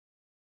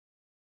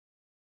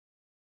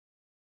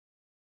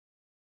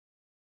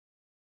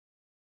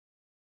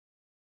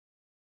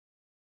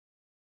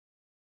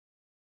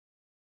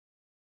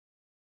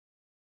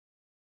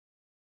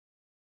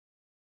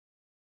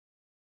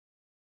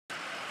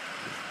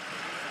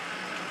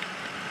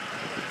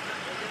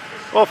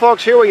Well,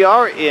 folks, here we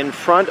are in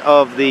front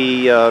of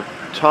the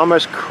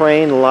Thomas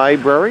Crane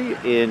Library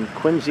in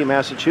Quincy,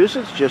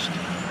 Massachusetts, just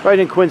right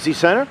in Quincy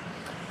Center.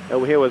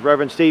 We're here with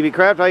Reverend Stevie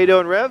Kraft. How you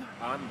doing, Rev?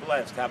 I'm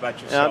blessed. How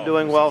about yourself? I'm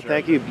doing well,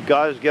 thank you.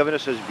 God has given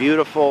us this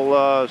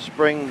beautiful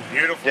spring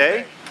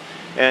day.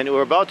 And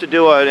we're about to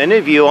do an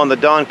interview on the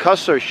Don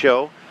Cussler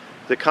show,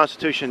 The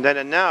Constitution Then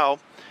and Now.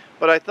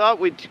 But I thought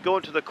we'd go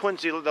into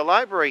the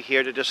library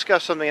here to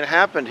discuss something that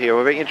happened here,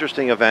 a very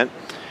interesting event.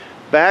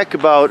 Back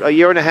about a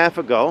year and a half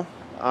ago,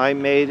 I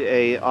made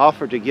an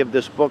offer to give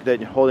this book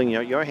that you're holding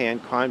in your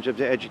hand, Crimes of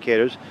the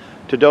Educators,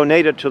 to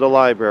donate it to the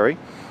library.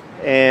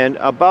 And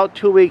about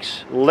 2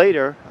 weeks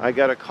later, I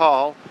got a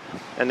call,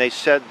 and they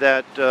said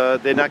that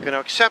they're not going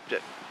to accept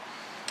it.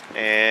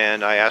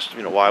 And I asked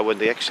them, why wouldn't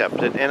they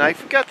accept it? And I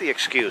forgot the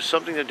excuse,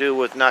 something to do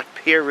with not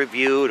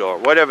peer-reviewed or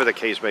whatever the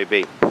case may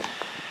be.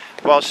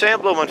 Well, Sam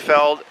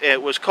Blumenfled,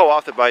 it was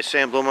co-authored by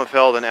Sam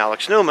Blumenfled and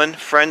Alex Newman,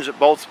 friends,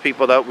 both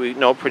people that we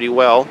know pretty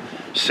well.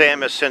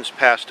 Sam has since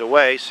passed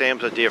away.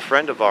 Sam's a dear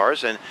friend of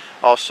ours and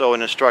also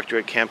an instructor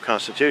at Camp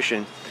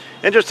Constitution.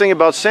 Interesting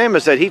about Sam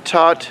is that he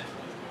taught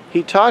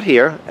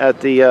here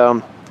at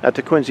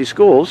the Quincy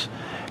schools,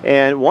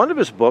 and one of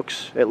his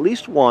books, at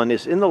least one,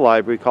 is in the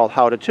library called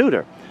How to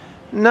Tutor.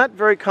 Not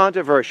very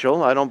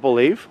controversial, I don't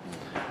believe.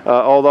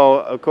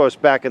 Although, of course,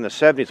 back in the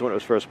 70s when it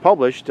was first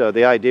published,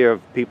 the idea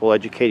of people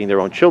educating their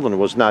own children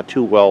was not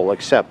too well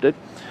accepted.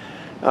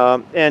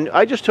 And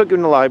I just took it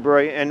in the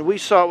library, and we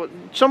saw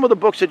some of the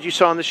books that you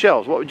saw on the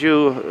shelves. What would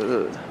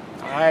you...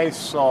 I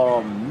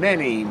saw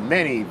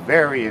many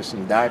various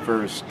and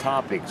diverse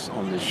topics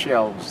on the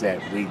shelves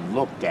that we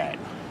looked at.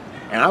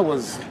 And I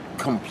was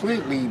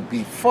completely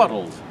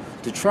befuddled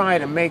to try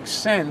to make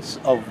sense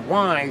of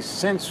why,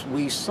 since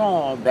we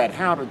saw that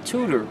How to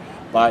Tutor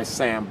by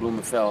Sam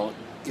Blumenfled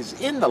is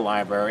in the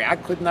library, I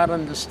could not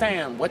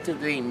understand what do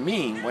they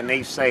mean when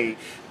they say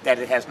that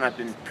it has not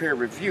been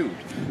peer-reviewed.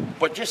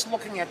 But just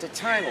looking at the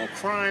title,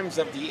 Crimes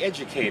of the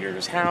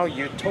Educators, How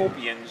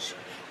Utopians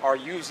Are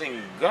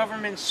Using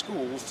Government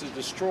Schools to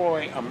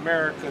Destroy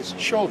America's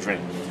Children,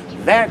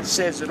 that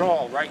says it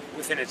all right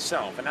within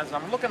itself. And as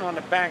I'm looking on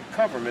the back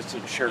cover,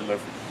 Mr.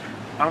 Shurtleff,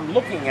 I'm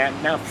looking at,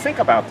 now think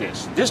about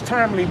this, this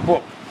timely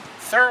book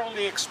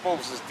thoroughly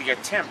exposes the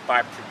attempt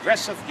by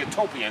progressive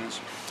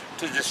utopians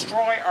to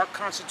destroy our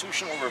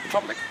constitutional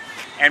republic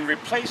and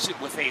replace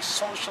it with a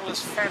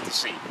socialist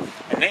fantasy.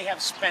 And they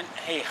have spent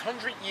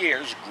 100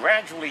 years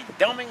gradually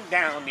dumbing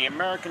down the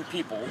American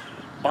people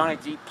by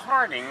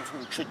departing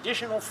from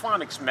traditional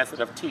phonics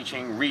method of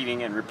teaching,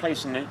 reading, and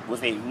replacing it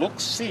with a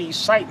look-see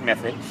sight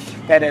method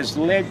that has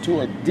led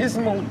to a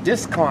dismal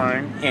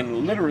decline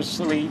in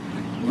literacy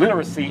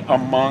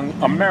among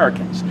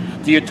Americans.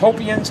 The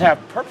utopians have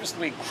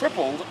purposely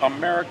crippled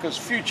America's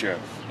future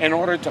in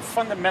order to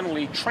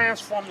fundamentally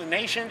transform the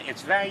nation,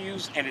 its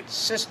values, and its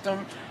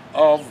system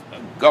of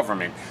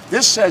government.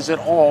 This says it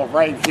all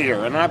right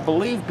here, and I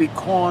believe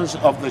because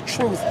of the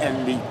truth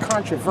and the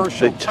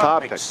controversial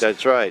topics,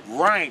 that's right.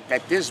 Right,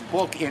 that this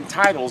book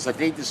entitles, that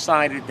they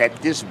decided that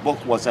this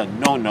book was a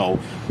no-no.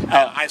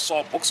 I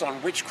saw books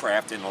on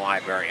witchcraft in the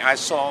library. I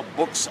saw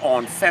books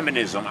on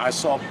feminism. I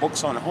saw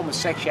books on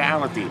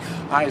homosexuality.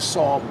 I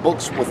saw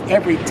books with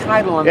every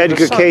title under the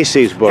sun. Edgar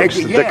Casey's books,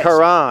 yes, the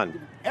Quran.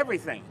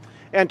 Everything.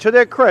 And to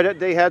their credit,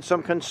 they had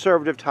some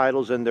conservative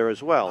titles in there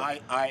as well.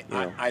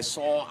 I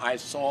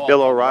saw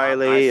Bill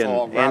O'Reilly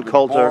and Ann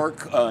Coulter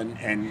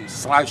and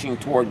slouching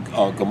toward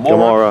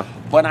Gomorrah.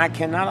 But I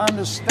cannot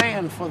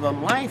understand for the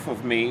life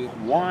of me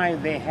why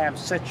they have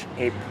such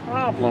a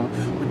problem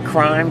with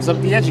Crimes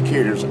of the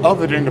Educators,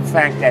 other than the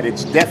fact that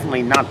it's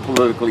definitely not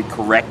politically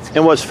correct.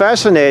 And what's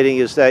fascinating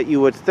is that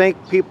you would think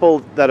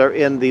people that are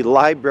in the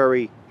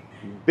library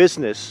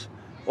business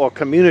or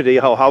community,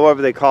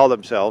 however they call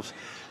themselves,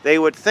 they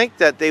would think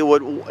that they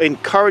would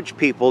encourage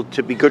people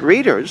to be good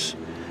readers,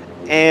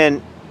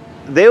 and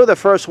they were the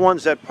first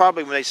ones that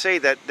probably, when they say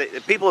that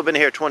people have been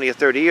here 20 or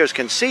 30 years,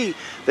 can see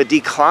the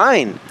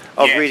decline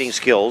of reading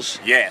skills.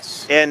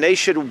 Yes. And they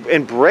should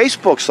embrace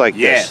books like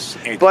this. Yes,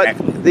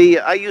 exactly.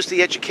 But I use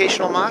the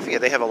educational mafia.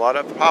 They have a lot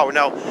of power.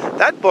 Now,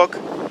 that book,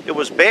 it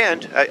was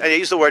banned. I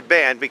use the word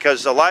banned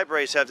because the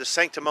libraries have the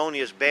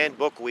sanctimonious banned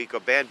book week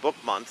or banned book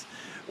month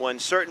when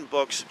certain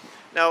books...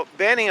 Now,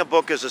 banning a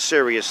book is a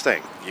serious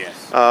thing.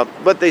 Yes.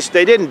 But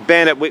they didn't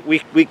ban it.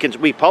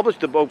 We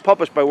published the book,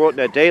 published by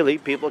WorldNet Daily.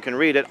 People can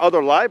read it.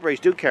 Other libraries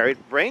do carry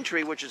it.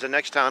 Braintree, which is the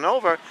next town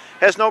over,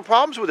 has no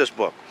problems with this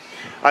book.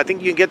 I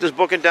think you can get this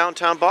book in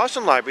downtown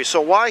Boston Library. So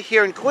why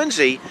here in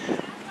Quincy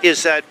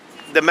is that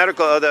the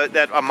medical,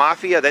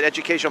 that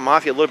educational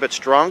mafia a little bit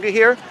stronger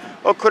here?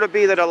 Or could it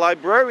be that a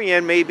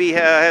librarian maybe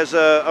has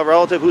a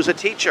relative who's a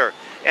teacher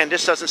and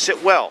this doesn't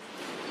sit well?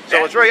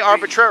 So it's very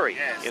arbitrary,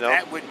 yes,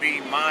 that would be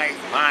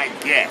my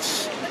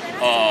guess.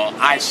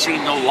 I see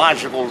no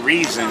logical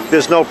reason.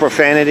 There's no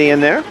profanity in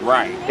there.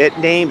 Right. It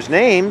names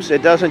names.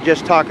 It doesn't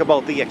just talk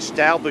about the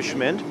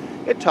establishment.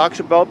 It talks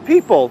about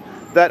people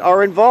that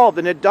are involved,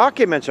 and it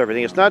documents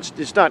everything. It's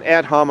not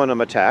ad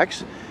hominem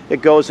attacks.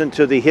 It goes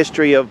into the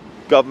history of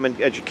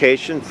government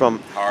education from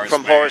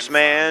Horace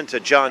Mann to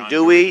John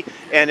Dewey,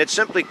 and it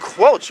simply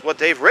quotes what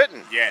they've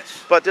written.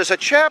 Yes. But there's a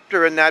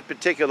chapter in that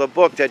particular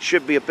book that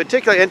should be of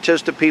particular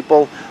interest to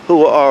people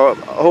who are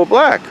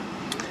black.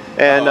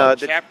 And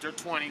chapter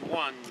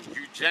 21,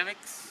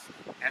 Eugenics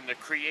and the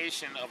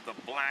Creation of the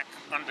Black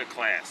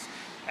Underclass.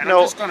 And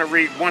I'm just going to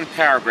read one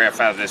paragraph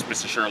out of this,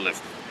 Mr. Shurtleff.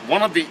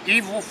 One of the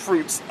evil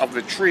fruits of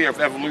the tree of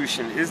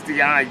evolution is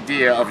the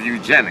idea of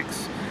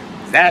eugenics.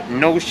 That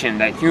notion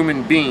that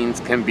human beings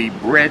can be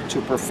bred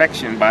to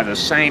perfection by the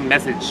same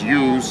methods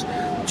used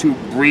to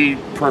breed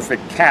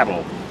perfect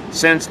cattle.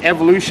 Since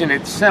evolution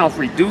itself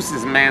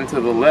reduces man to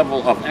the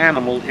level of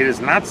animal, it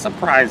is not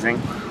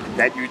surprising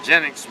that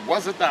eugenics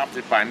was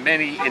adopted by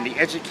many in the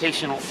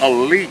educational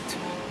elite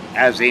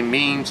as a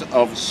means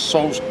of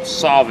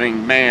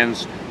solving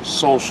man's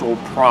social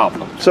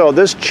problems. So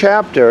this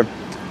chapter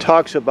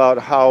talks about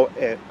how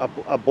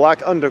a black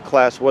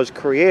underclass was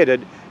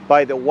created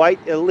by the white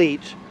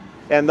elite,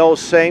 and those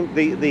same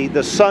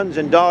the sons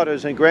and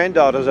daughters and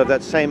granddaughters of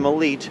that same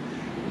elite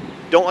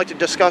don't like to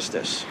discuss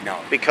this. No.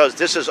 Because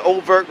this is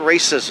overt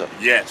racism.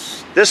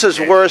 Yes. This is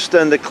worse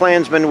than the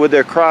Klansmen with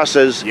their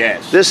crosses.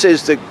 Yes. This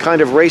is the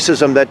kind of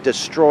racism that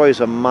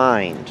destroys a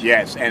mind.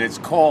 Yes, and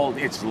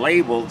it's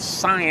labeled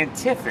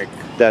scientific.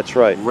 That's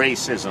right.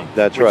 Racism.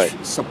 That's which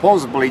right.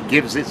 supposedly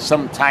gives it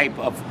some type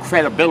of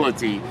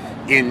credibility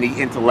in the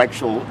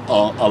intellectual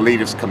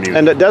elitist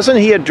community. And doesn't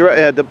he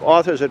the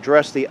authors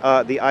address the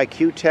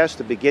IQ test,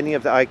 the beginning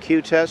of the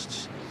IQ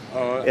tests?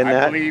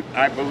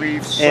 I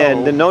believe so.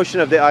 And the notion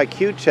of the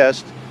IQ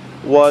test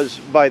was,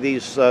 by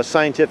these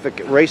scientific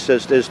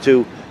racists, is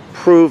to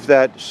prove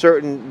that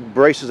certain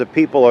races of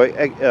people are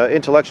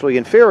intellectually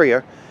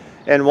inferior.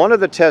 And one of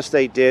the tests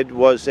they did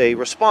was a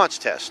response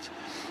test,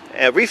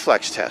 a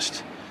reflex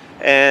test.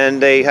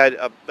 And they had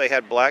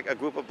a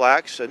group of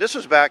blacks, and this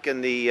was back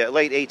in the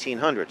late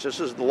 1800s. This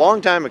is a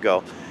long time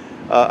ago.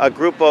 A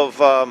group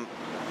of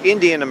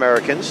Indian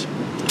Americans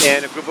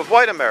and a group of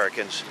white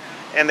Americans.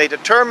 And they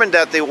determined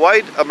that the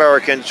white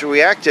Americans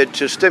reacted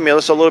to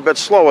stimulus a little bit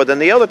slower than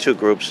the other two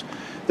groups.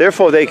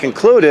 Therefore, they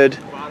concluded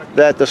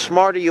that the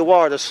smarter you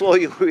are, the slower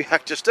you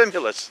react to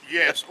stimulus.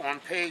 Yes, on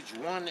page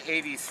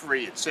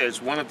 183 it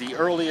says, one of the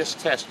earliest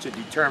tests to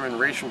determine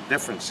racial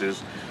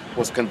differences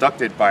was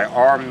conducted by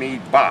R.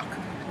 Mead Bach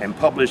and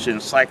published in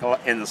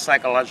the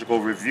Psychological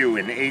Review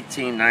in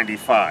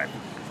 1895.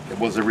 It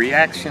was a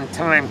reaction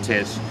time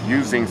test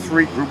using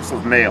 3 groups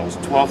of males,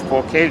 12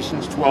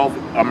 Caucasians, 12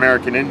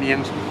 American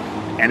Indians,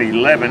 and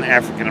 11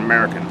 African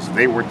Americans.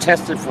 They were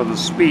tested for the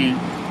speed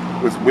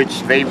with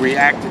which they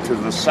reacted to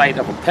the sight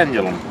of a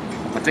pendulum,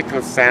 a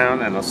particular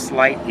sound, and a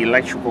slight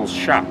electrical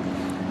shock.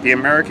 The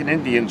American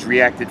Indians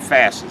reacted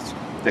fastest,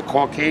 the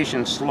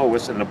Caucasians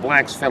slowest, and the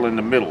blacks fell in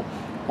the middle.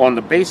 On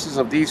the basis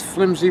of these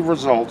flimsy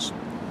results,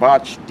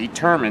 Bach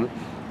determined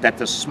that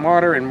the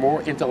smarter and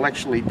more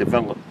intellectually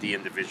developed the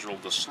individual,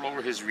 the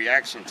slower his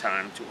reaction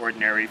time to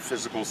ordinary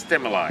physical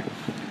stimuli.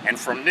 And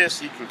from this,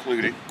 he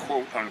concluded,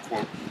 quote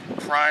unquote,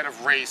 pride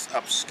of race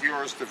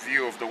obscures the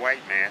view of the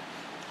white man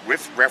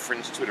with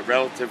reference to the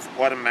relative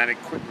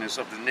automatic quickness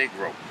of the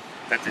Negro.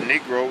 That the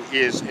Negro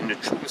is, in the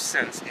truest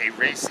sense, a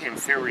race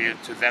inferior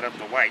to that of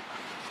the white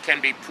can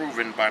be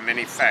proven by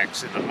many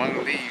facts, and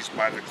among these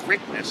by the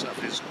quickness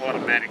of his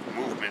automatic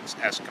movements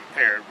as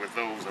compared with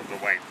those of the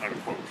white,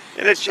 unquote.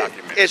 And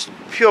it's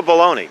pure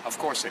baloney. Of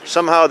course it is.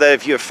 Somehow that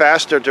if you're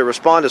faster to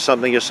respond to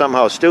something, you're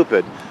somehow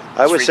stupid.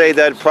 I would say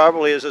that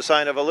probably is a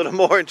sign of a little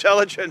more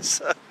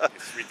intelligence.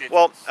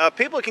 Well,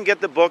 people can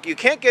get the book. You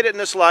can't get it in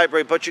this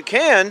library, but you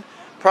can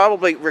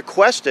probably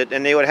request it,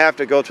 and they would have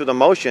to go through the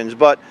motions.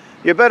 But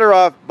you're better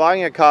off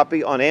buying a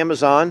copy on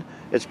Amazon.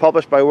 It's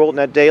published by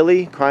WorldNet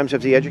Daily, Crimes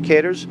of the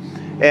Educators.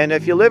 And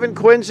if you live in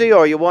Quincy,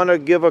 or you want to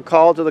give a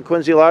call to the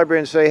Quincy Library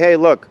and say, hey,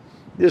 look,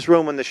 there's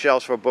room in the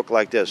shelves for a book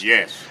like this.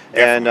 Yes,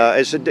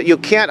 definitely. And you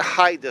can't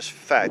hide this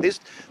fact.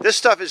 This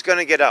stuff is going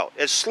to get out.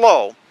 It's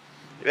slow.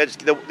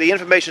 The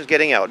information is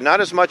getting out. Not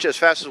as much as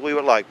fast as we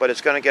would like, but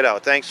it's going to get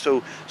out thanks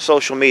to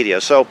social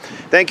media. So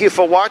thank you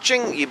for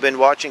watching. You've been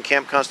watching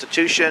Camp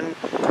Constitution,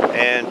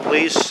 and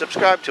please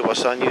subscribe to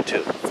us on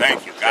YouTube.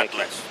 Thank you. God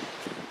bless.